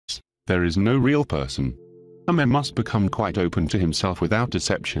There is no real person. A man must become quite open to himself without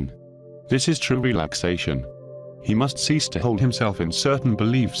deception. This is true relaxation. He must cease to hold himself in certain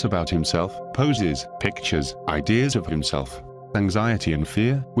beliefs about himself, poses, pictures, ideas of himself. Anxiety and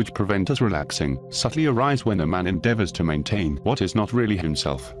fear, which prevent us relaxing, subtly arise when a man endeavors to maintain what is not really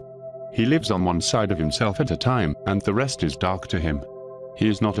himself. He lives on one side of himself at a time, and the rest is dark to him. He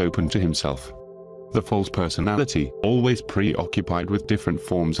is not open to himself. The false personality, always preoccupied with different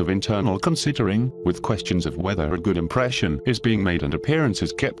forms of internal considering, with questions of whether a good impression is being made and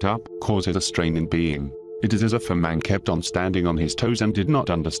appearances kept up, causes a strain in being. It is as if a man kept on standing on his toes and did not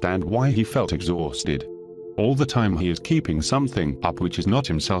understand why he felt exhausted. All the time he is keeping something up which is not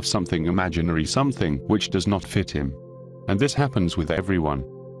himself, something imaginary, something which does not fit him. And this happens with everyone.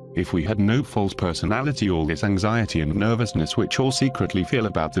 If we had no false personality, all this anxiety and nervousness which all secretly feel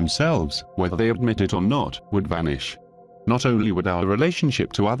about themselves, whether they admit it or not, would vanish. Not only would our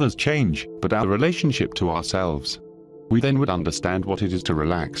relationship to others change, but our relationship to ourselves. We then would understand what it is to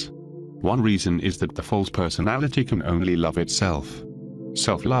relax. One reason is that the false personality can only love itself.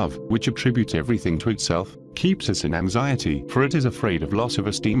 Self-love, which attributes everything to itself, keeps us in anxiety, for it is afraid of loss of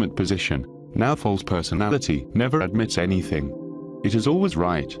esteem and position. Now false personality never admits anything. It is always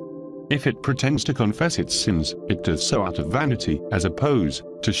right. If it pretends to confess its sins, it does so out of vanity, as opposed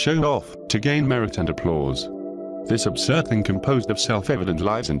to show off, to gain merit and applause. This absurd thing, composed of self-evident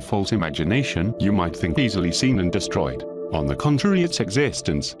lies and false imagination, you might think easily seen and destroyed. On the contrary, its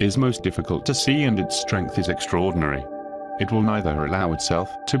existence is most difficult to see and its strength is extraordinary. It will neither allow itself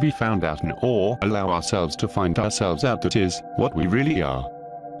to be found out nor allow ourselves to find ourselves out, that is, what we really are.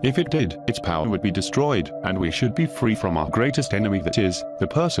 If it did, its power would be destroyed, and we should be free from our greatest enemy, that is, the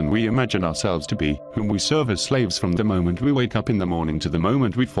person we imagine ourselves to be, whom we serve as slaves from the moment we wake up in the morning to the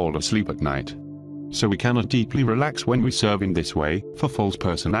moment we fall asleep at night. So we cannot deeply relax when we serve in this way, for false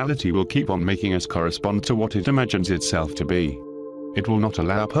personality will keep on making us correspond to what it imagines itself to be. It will not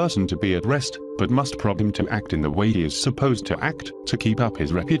allow a person to be at rest, but must prod him to act in the way he is supposed to act, to keep up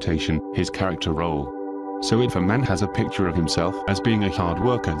his reputation, his character role. So if a man has a picture of himself as being a hard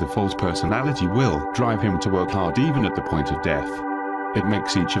worker, the false personality will drive him to work hard even at the point of death. It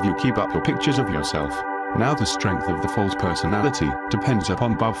makes each of you keep up your pictures of yourself. Now the strength of the false personality depends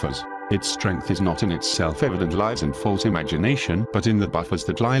upon buffers. Its strength is not in its self-evident lies and false imagination, but in the buffers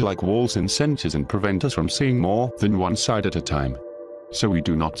that lie like walls and censors and prevent us from seeing more than one side at a time. So we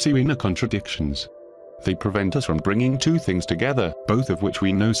do not see inner contradictions. They prevent us from bringing two things together, both of which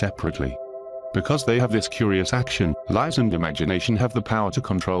we know separately. Because they have this curious action, lies and imagination have the power to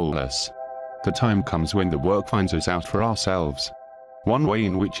control us. The time comes when the work finds us out for ourselves. One way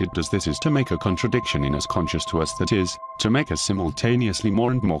in which it does this is to make a contradiction in us conscious to us, that is, to make us simultaneously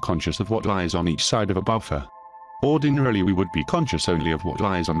more and more conscious of what lies on each side of a buffer. Ordinarily we would be conscious only of what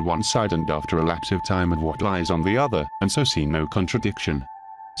lies on one side and after a lapse of time of what lies on the other, and so see no contradiction.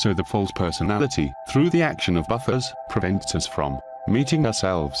 So the false personality, through the action of buffers, prevents us from meeting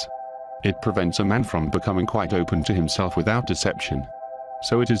ourselves. It prevents a man from becoming quite open to himself without deception.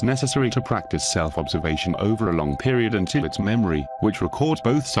 So it is necessary to practice self-observation over a long period until its memory, which records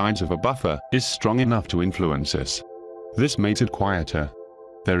both sides of a buffer, is strong enough to influence us. This makes it quieter.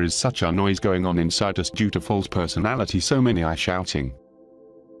 There is such a noise going on inside us due to false personality, so many are shouting.